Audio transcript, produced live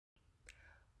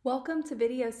Welcome to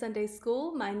Video Sunday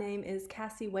School. My name is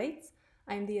Cassie Waits.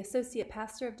 I am the Associate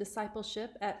Pastor of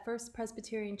Discipleship at First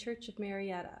Presbyterian Church of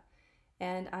Marietta,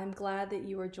 and I'm glad that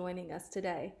you are joining us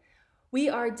today. We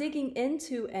are digging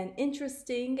into an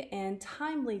interesting and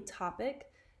timely topic,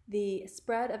 the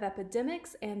spread of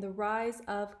epidemics and the rise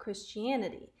of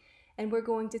Christianity. And we're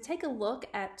going to take a look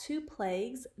at two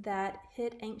plagues that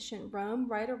hit ancient Rome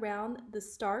right around the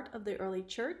start of the early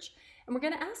church. And we're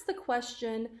going to ask the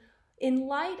question, in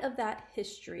light of that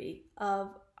history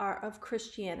of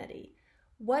Christianity,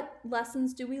 what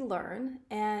lessons do we learn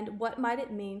and what might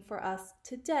it mean for us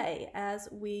today as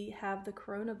we have the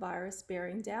coronavirus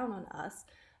bearing down on us,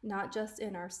 not just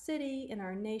in our city, in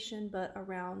our nation, but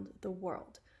around the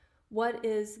world? What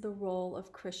is the role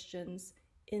of Christians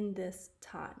in this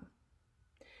time?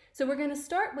 So we're going to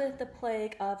start with the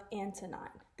plague of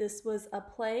Antonine. This was a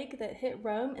plague that hit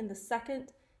Rome in the 2nd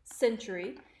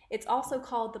century. It's also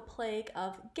called the plague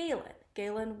of Galen.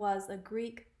 Galen was a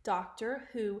Greek doctor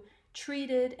who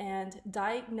treated and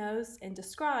diagnosed and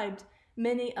described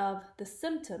many of the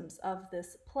symptoms of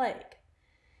this plague.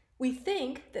 We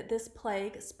think that this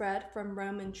plague spread from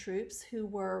Roman troops who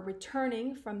were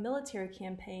returning from military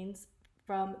campaigns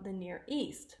from the Near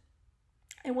East.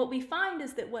 And what we find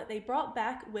is that what they brought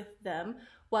back with them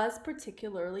was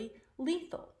particularly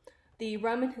lethal. The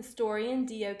Roman historian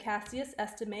Dio Cassius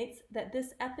estimates that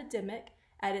this epidemic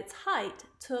at its height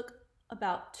took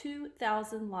about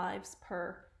 2,000 lives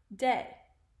per day.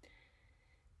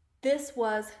 This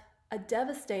was a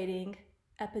devastating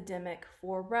epidemic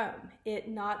for Rome. It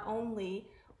not only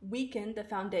weakened the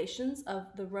foundations of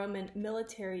the Roman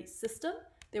military system,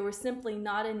 there were simply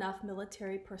not enough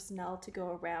military personnel to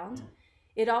go around.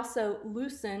 It also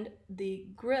loosened the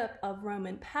grip of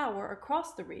Roman power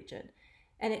across the region,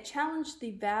 and it challenged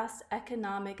the vast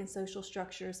economic and social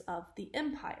structures of the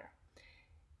empire.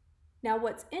 Now,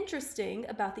 what's interesting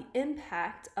about the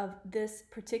impact of this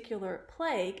particular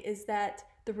plague is that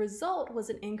the result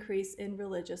was an increase in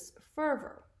religious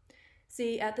fervor.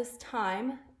 See, at this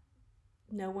time,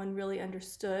 no one really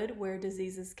understood where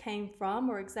diseases came from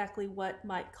or exactly what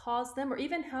might cause them or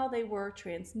even how they were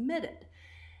transmitted.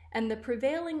 And the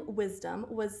prevailing wisdom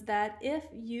was that if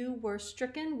you were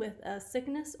stricken with a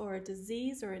sickness or a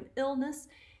disease or an illness,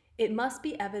 it must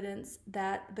be evidence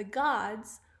that the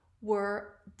gods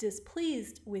were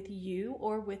displeased with you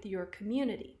or with your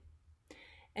community.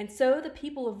 And so the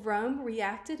people of Rome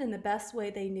reacted in the best way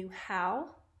they knew how.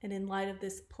 And in light of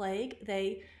this plague,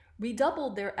 they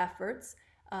redoubled their efforts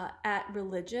at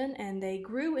religion, and they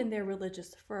grew in their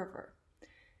religious fervor.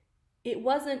 It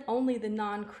wasn't only the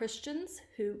non-Christians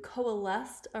who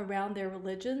coalesced around their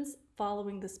religions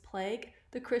following this plague.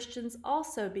 The Christians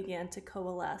also began to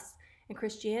coalesce, and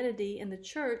Christianity and the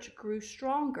church grew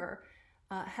stronger,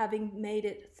 having made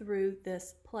it through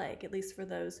this plague, at least for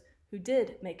those who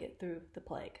did make it through the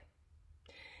plague.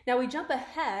 Now we jump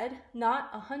ahead,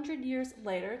 not 100 years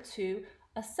later, to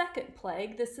a second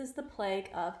plague. This is the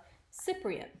plague of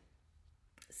Cyprian.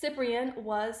 Cyprian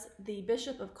was the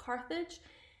bishop of Carthage,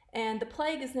 and the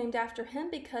plague is named after him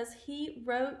because he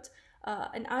wrote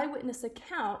an eyewitness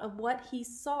account of what he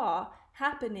saw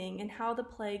happening and how the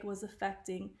plague was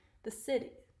affecting the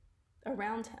city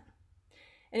around him.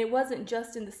 And it wasn't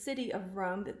just in the city of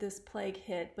Rome that this plague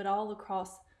hit, but all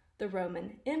across the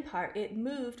Roman Empire. It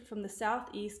moved from the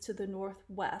southeast to the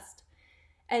northwest.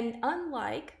 And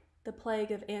unlike the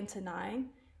plague of Antonine,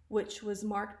 which was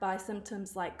marked by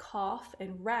symptoms like cough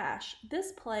and rash,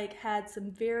 this plague had some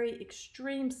very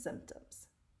extreme symptoms.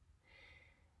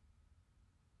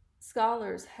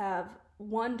 Scholars have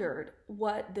wondered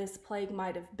what this plague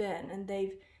might have been, and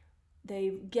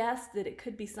they've guessed that it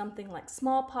could be something like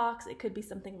smallpox, it could be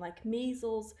something like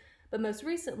measles, but most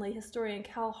recently, historian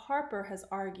Cal Harper has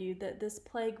argued that this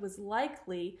plague was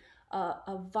likely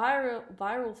a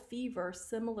viral fever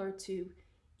similar to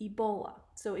Ebola.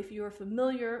 So if you are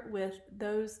familiar with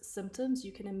those symptoms,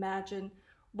 you can imagine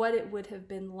what it would have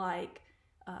been like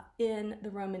in the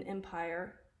Roman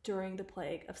Empire during the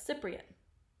plague of Cyprian.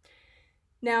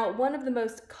 Now, one of the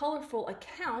most colorful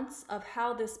accounts of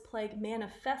how this plague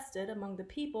manifested among the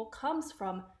people comes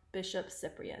from Bishop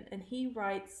Cyprian, and he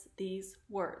writes these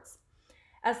words: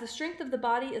 "As the strength of the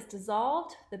body is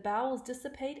dissolved, the bowels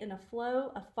dissipate in a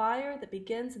flow of fire that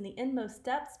begins in the inmost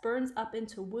depths, burns up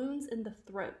into wounds in the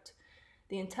throat.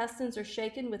 The intestines are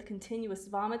shaken with continuous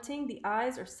vomiting. The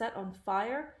eyes are set on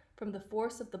fire from the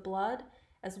force of the blood,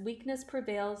 as weakness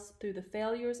prevails through the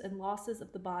failures and losses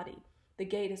of the body. The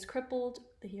gait is crippled,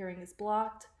 the hearing is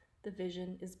blocked, the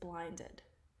vision is blinded."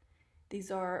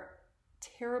 These are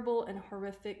terrible and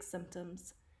horrific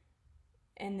symptoms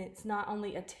And it's not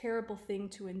only a terrible thing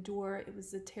to endure, it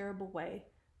was a terrible way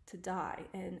to die,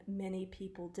 and many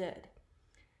people did.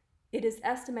 It is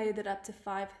estimated that up to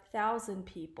 5,000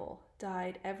 people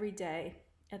died every day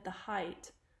at the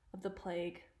height of the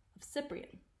plague of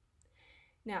Cyprian.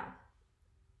 Now,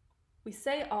 we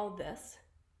say all this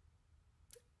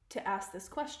to ask this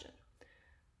question.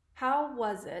 How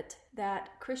was it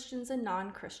that Christians and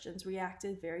non-Christians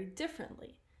reacted very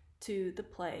differently to the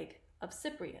plague of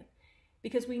Cyprian?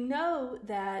 Because we know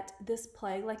that this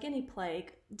plague, like any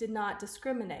plague, did not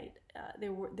discriminate.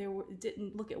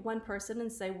 Didn't look at one person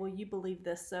and say, well, you believe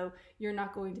this, so you're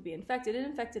not going to be infected. It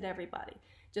infected everybody,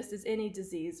 just as any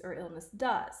disease or illness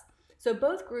does. So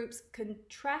both groups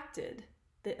contracted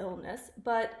the illness,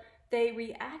 but they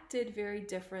reacted very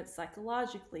different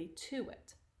psychologically to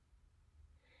it.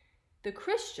 The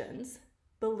Christians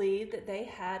believed that they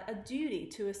had a duty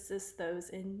to assist those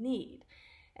in need.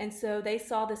 And so they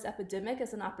saw this epidemic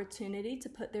as an opportunity to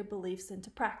put their beliefs into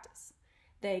practice.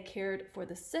 They cared for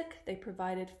the sick, they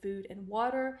provided food and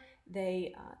water,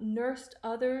 they nursed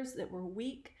others that were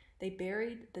weak, they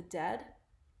buried the dead.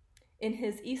 In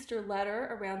his Easter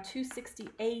letter around 260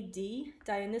 AD,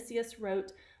 Dionysius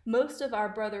wrote, "Most of our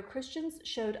brother Christians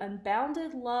showed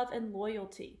unbounded love and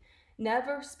loyalty,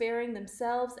 never sparing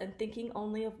themselves and thinking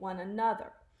only of one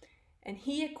another." And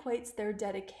he equates their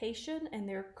dedication and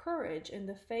their courage in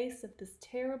the face of this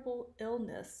terrible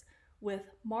illness with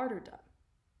martyrdom.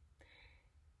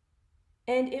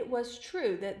 And it was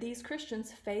true that these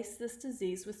Christians faced this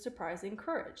disease with surprising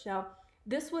courage. Now,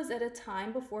 this was at a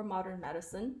time before modern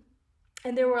medicine,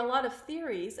 and there were a lot of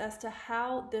theories as to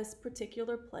how this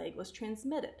particular plague was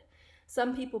transmitted.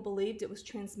 Some people believed it was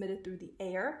transmitted through the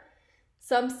air.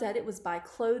 Some said it was by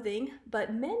clothing,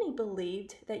 but many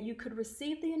believed that you could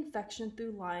receive the infection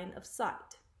through line of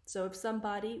sight. So if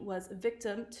somebody was a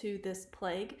victim to this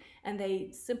plague and they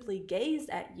simply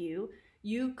gazed at you,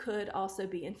 you could also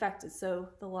be infected. So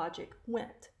the logic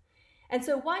went. And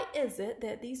so why is it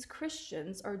that these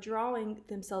Christians are drawing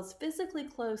themselves physically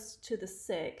close to the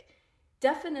sick,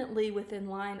 definitely within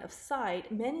line of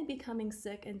sight, many becoming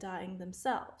sick and dying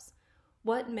themselves?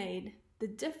 What made the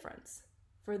difference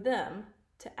for them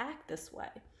to act this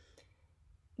way?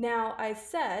 Now, I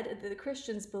said that the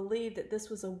Christians believed that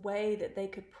this was a way that they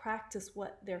could practice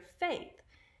their faith.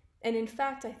 And in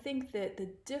fact, I think that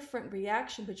the different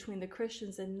reaction between the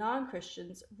Christians and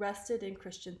non-Christians rested in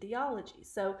Christian theology.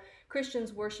 So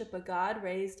Christians worship a God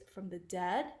raised from the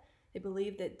dead. They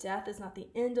believe that death is not the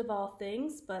end of all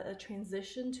things, but a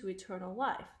transition to eternal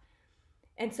life.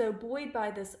 And so, buoyed by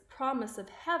this promise of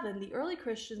heaven, the early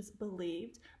Christians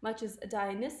believed, much as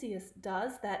Dionysius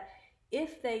does, that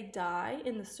if they die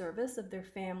in the service of their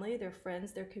family, their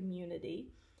friends, their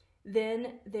community,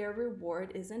 then their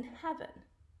reward is in heaven.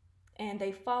 And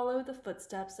they follow the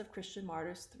footsteps of Christian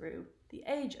martyrs through the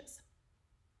ages.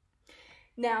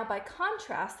 Now, by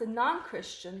contrast, the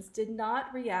non-Christians did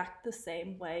not react the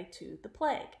same way to the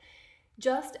plague.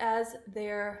 Just as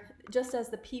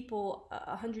the people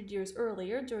 100 years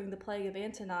earlier, during the plague of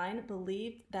Antonine,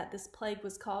 believed that this plague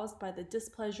was caused by the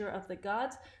displeasure of the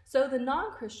gods, so the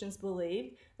non-Christians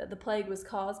believed that the plague was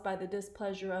caused by the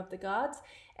displeasure of the gods,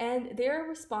 and their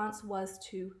response was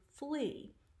to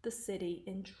flee the city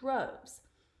in droves.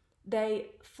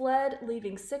 They fled,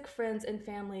 leaving sick friends and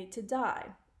family to die.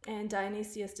 And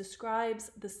Dionysius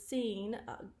describes the scene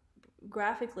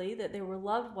graphically, that there were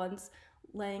loved ones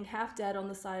laying half dead on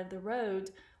the side of the road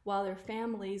while their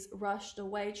families rushed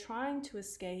away trying to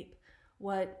escape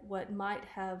what might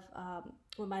have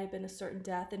been a certain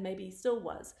death, and maybe still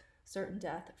was certain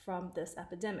death from this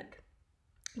epidemic.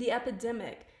 The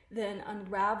epidemic then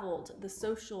unraveled the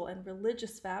social and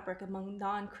religious fabric among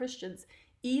non-Christians,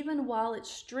 even while it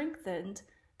strengthened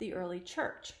the early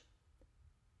church.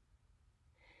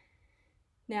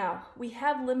 Now, we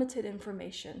have limited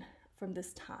information from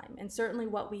this time, and certainly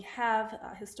what we have,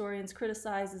 historians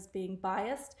criticize as being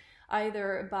biased,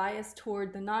 either biased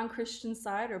toward the non-Christian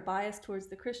side or biased towards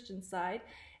the Christian side.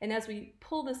 And as we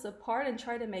pull this apart and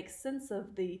try to make sense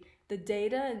of the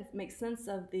data and make sense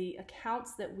of the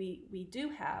accounts that we do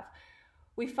have,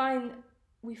 we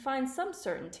find some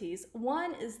certainties.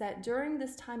 One is that during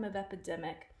this time of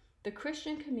epidemic, the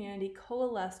Christian community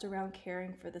coalesced around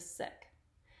caring for the sick.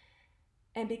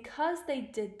 And because they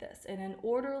did this in an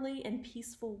orderly and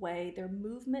peaceful way, their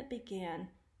movement began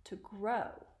to grow.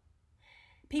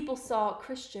 People saw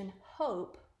Christian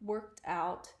hope worked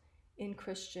out in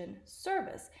Christian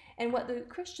service. And what the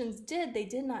Christians did, they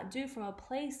did not do from a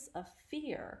place of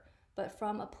fear, but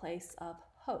from a place of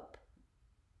hope.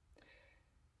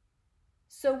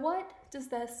 So what does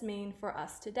this mean for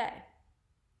us today?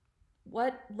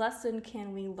 What lesson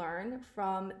can we learn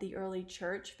from the early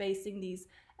church facing these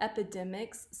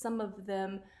epidemics, some of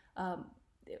them,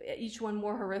 each one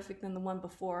more horrific than the one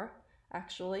before,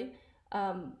 actually?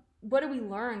 What do we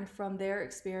learn from their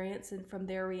experience and from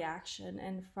their reaction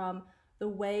and from the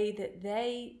way that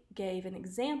they gave an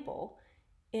example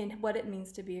in what it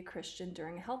means to be a Christian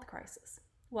during a health crisis?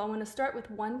 Well, I want to start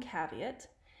with one caveat,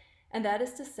 and that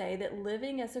is to say that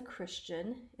living as a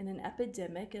Christian in an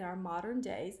epidemic in our modern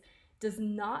days does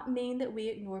not mean that we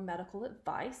ignore medical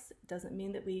advice. It doesn't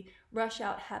mean that we rush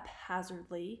out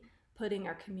haphazardly, putting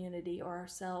our community or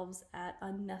ourselves at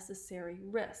unnecessary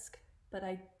risk. But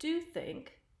I do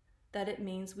think that it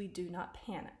means we do not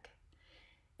panic,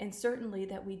 and certainly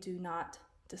that we do not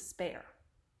despair.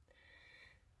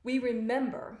 We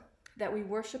remember that we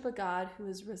worship a God who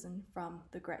is risen from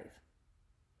the grave.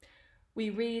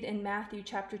 We read in Matthew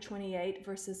chapter 28,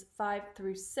 verses 5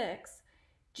 through 6,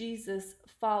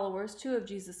 two of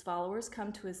Jesus' followers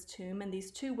come to his tomb, and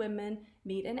these two women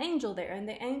meet an angel there. And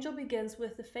the angel begins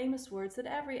with the famous words that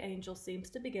every angel seems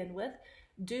to begin with: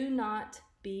 do not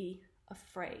be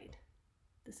afraid.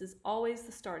 This is always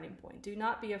the starting point. Do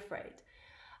not be afraid.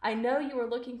 I know you are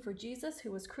looking for Jesus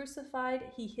who was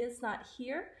crucified. He is not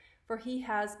here, for he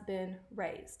has been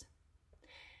raised.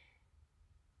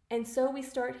 And so we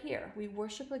start here. We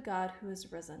worship a God who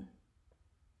is risen.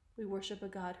 We worship a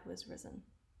God who is risen.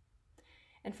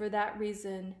 And for that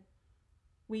reason,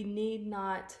 we need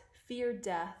not fear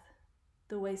death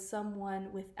the way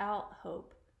someone without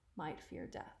hope might fear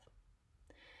death.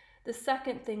 The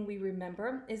second thing we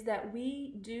remember is that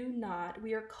we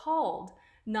are called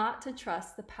not to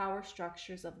trust the power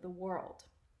structures of the world.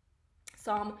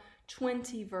 Psalm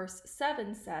 20 verse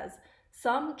 7 says,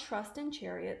 "Some trust in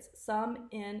chariots, some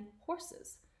in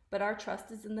horses, but our trust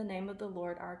is in the name of the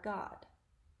Lord our God."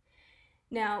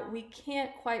 Now, we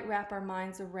can't quite wrap our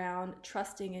minds around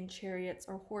trusting in chariots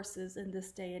or horses in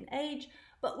this day and age,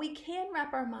 but we can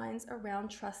wrap our minds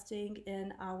around trusting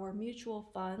in our mutual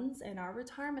funds and our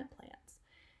retirement plans.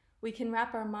 We can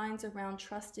wrap our minds around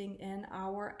trusting in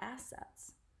our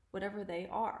assets, whatever they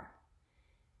are.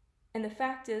 And the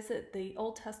fact is that the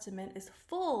Old Testament is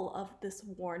full of this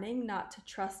warning not to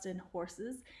trust in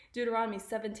horses. Deuteronomy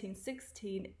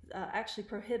 17:16 actually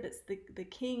prohibits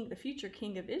the future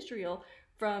king of Israel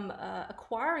from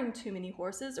acquiring too many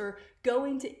horses or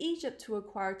going to Egypt to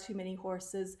acquire too many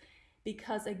horses,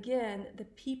 because again, the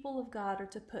people of God are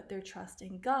to put their trust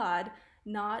in God,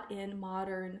 not in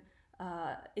modern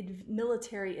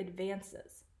military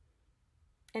advances.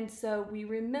 And so we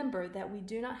remember that we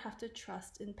do not have to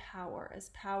trust in power.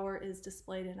 As power is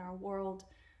displayed in our world,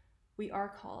 we are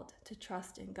called to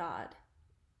trust in God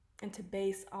and to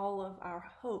base all of our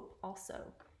hope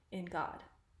also in God.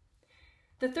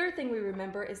 The third thing we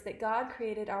remember is that God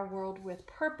created our world with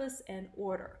purpose and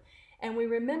order. And we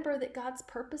remember that God's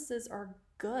purposes are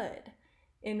good.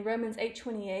 In Romans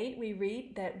 8:28, we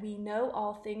read that we know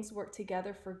all things work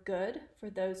together for good for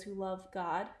those who love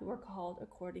God, who are called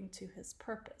according to his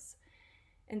purpose.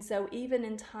 And so even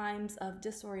in times of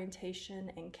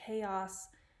disorientation and chaos,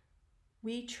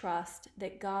 we trust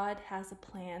that God has a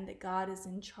plan, that God is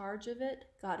in charge of it,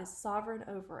 God is sovereign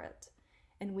over it,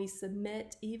 and we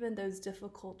submit even those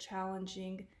difficult,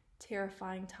 challenging,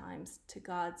 terrifying times to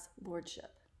God's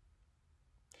lordship.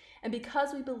 And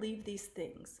because we believe these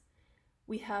things,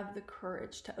 we have the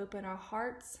courage to open our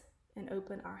hearts and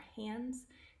open our hands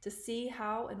to see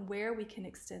how and where we can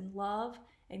extend love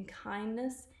and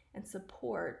kindness and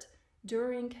support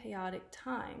during chaotic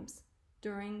times,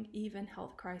 during even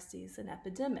health crises and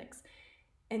epidemics.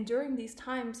 And during these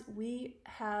times, we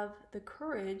have the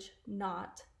courage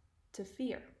not to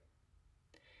fear.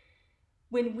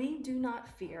 When we do not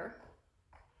fear,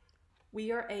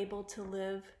 we are able to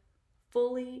live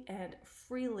fully and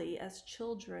freely as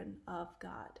children of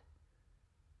God.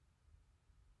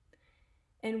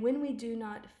 And when we do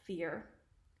not fear,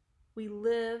 we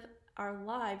live our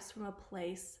lives from a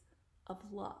place of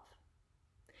love.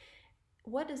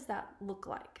 What does that look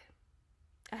like?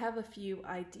 I have a few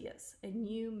ideas, and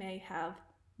you may have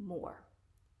more.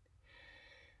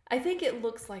 I think it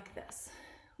looks like this.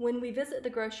 When we visit the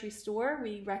grocery store,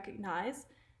 we recognize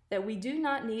that we do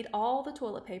not need all the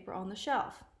toilet paper on the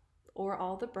shelf, or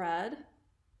all the bread,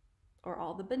 or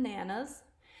all the bananas.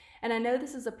 And I know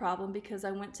this is a problem because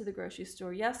I went to the grocery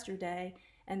store yesterday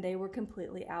and they were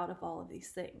completely out of all of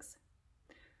these things.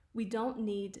 We don't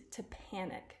need to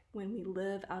panic when we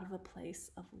live out of a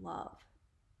place of love.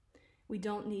 We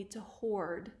don't need to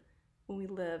hoard when we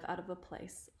live out of a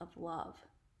place of love.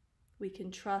 We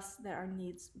can trust that our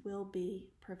needs will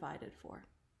be provided for.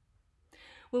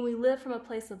 When we live from a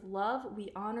place of love,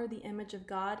 we honor the image of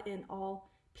God in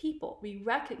all people. We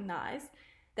recognize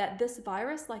that this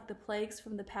virus, like the plagues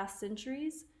from the past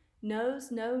centuries, knows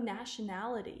no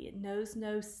nationality. It knows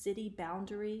no city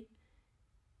boundary.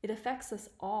 It affects us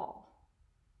all.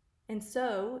 And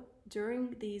so,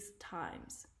 during these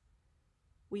times,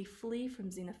 we flee from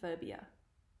xenophobia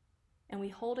and we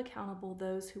hold accountable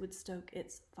those who would stoke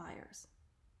its fires.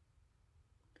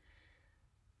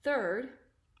 Third,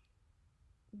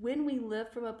 when we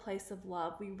live from a place of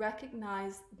love, we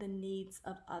recognize the needs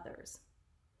of others.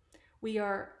 We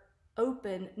are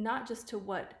open not just to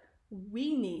what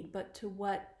we need, but to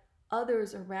what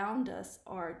others around us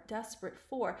are desperate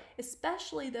for,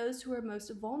 especially those who are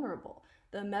most vulnerable,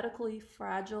 the medically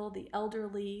fragile, the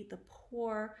elderly, the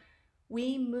poor.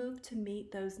 We move to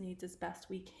meet those needs as best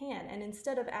we can. And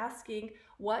instead of asking,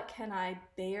 what can I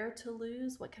bear to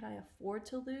lose? What can I afford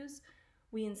to lose?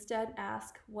 We instead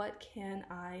ask, what can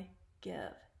I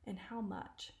give and how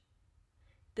much?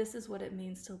 This is what it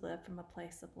means to live from a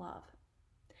place of love.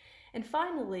 And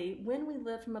finally, when we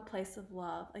live from a place of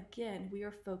love, again, we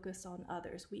are focused on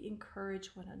others. We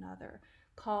encourage one another,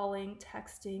 calling,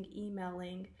 texting,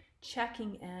 emailing,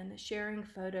 checking in, sharing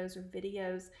photos or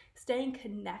videos, staying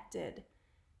connected,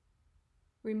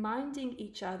 reminding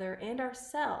each other and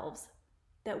ourselves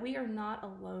that we are not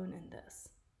alone in this.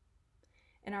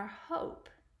 And our hope,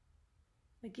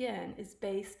 again, is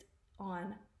based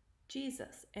on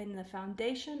Jesus. And the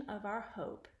foundation of our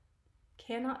hope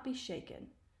cannot be shaken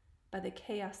by the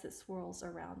chaos that swirls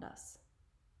around us.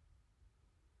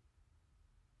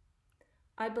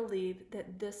 I believe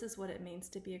that this is what it means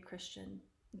to be a Christian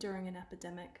during an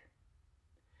epidemic.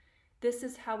 This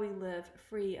is how we live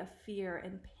free of fear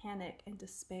and panic and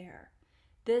despair.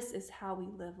 This is how we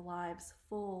live lives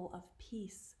full of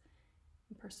peace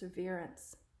and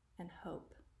perseverance and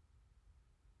hope.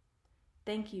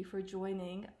 Thank you for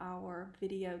joining our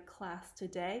video class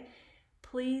today.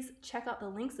 Please check out the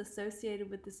links associated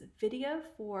with this video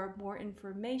for more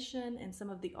information and some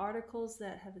of the articles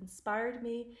that have inspired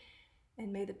me.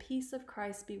 And may the peace of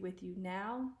Christ be with you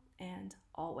now and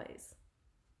always.